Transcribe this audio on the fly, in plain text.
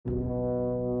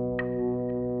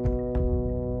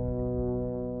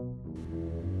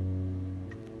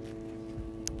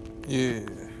Yeah.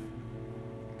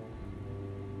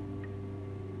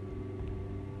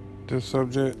 This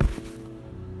subject,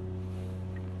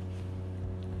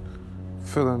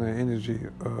 feeling the energy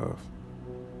of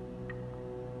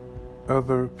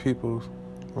other people's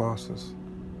losses.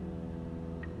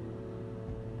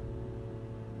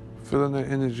 Feeling the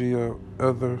energy of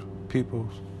other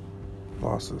people's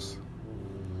losses.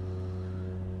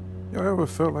 Y'all ever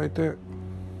felt like that?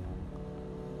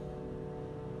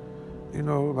 You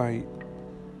know, like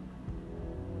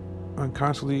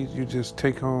unconsciously you just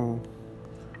take on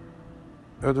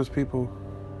others people,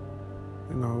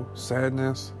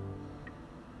 sadness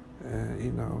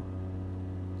and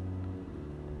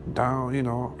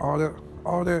down, all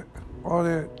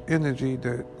that energy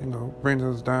that, brings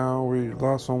us down, we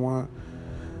lost someone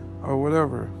or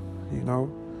whatever,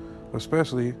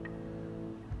 especially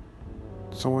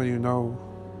someone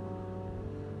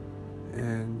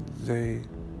and they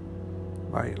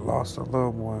like lost a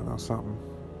loved one or something.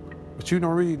 But you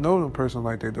don't really know the person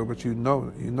like that though, but you know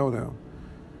them.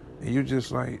 And you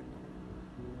just like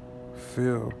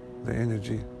feel the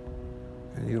energy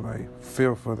and you like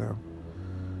feel for them.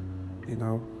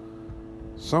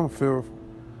 Some feel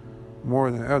more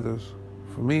than others.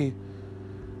 For me,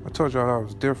 I told y'all I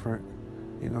was different,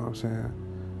 you know what I'm saying?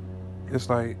 It's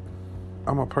like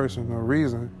I'm a person of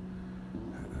reason,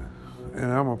 and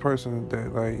I'm a person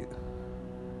that like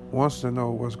wants to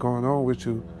know what's going on with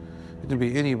you. It can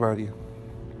be anybody.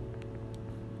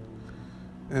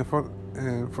 And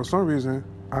for some reason,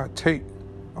 I take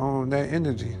on that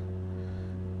energy.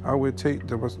 I would take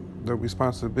the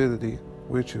responsibility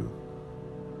with you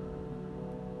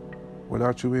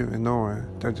without you even knowing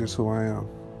that's just who I am.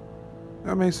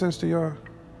 That makes sense to y'all?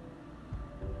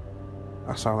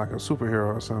 I sound like a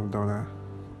superhero or something, don't I?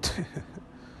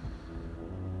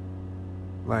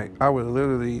 Like, I would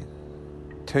literally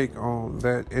take on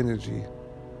that energy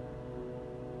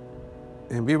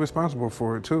and be responsible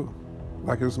for it too.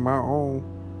 Like it's my own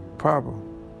problem.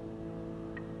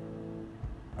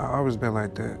 I always been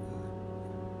like that.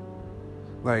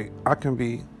 Like, I can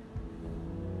be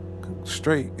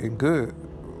straight and good,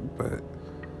 but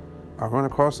I run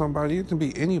across somebody, it can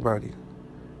be anybody,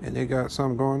 and they got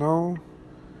something going on,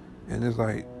 and it's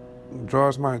like,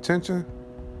 draws my attention,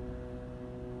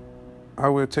 I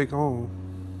will take on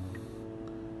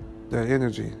that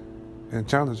energy and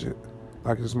challenge it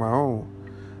like it's my own.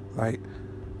 Like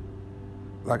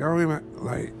I don't even,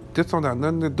 like, this don't have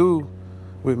nothing to do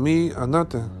with me or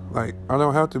nothing. Like, I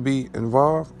don't have to be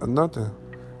involved or nothing.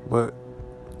 But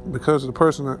because of the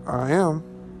person that I am,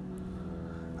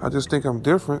 I just think I'm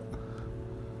different.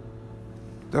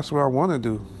 That's what I want to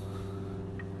do.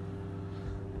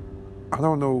 I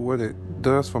don't know what it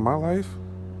does for my life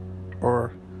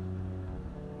or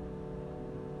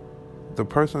the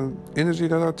person energy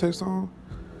that I take on,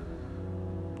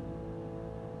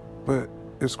 but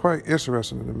it's quite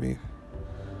interesting to me,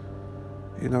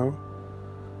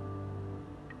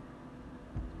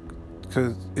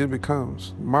 because it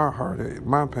becomes my heartache,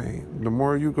 my pain. The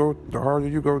harder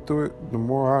you go through it, the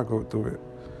more I go through it.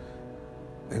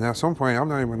 And at some point, I'm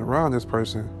not even around this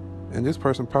person, and this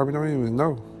person probably don't even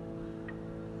know.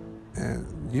 And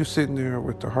you sitting there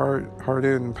with the heartache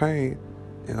and pain,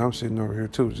 and I'm sitting over here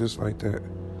too, just like that.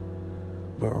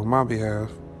 But on my behalf,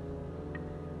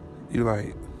 you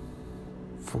like,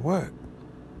 for what?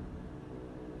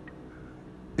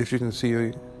 If you can see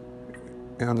and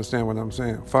understand what I'm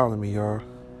saying, follow me, y'all.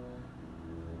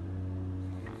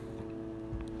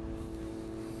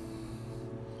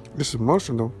 It's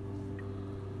emotional.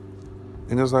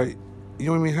 And it's like, you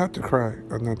don't even have to cry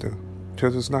or nothing,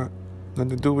 because it's not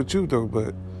nothing to do with you though,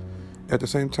 but at the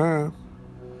same time,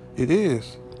 it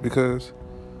is, because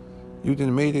you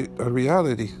done made it a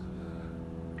reality.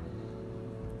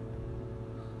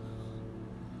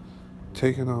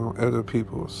 Taking on other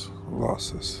people's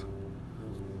losses.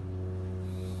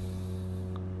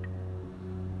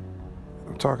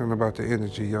 I'm talking about the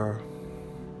energy, y'all.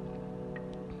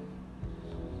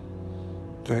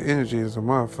 That energy is a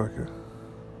motherfucker.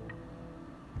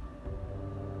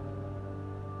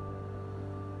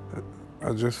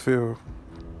 I just feel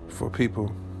for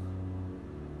people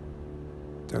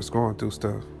that's going through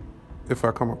stuff. If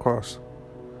I come across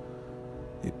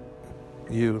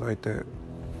you like that.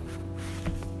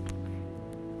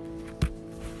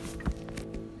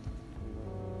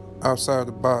 Outside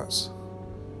the box,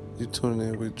 you tuning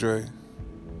in with Dre.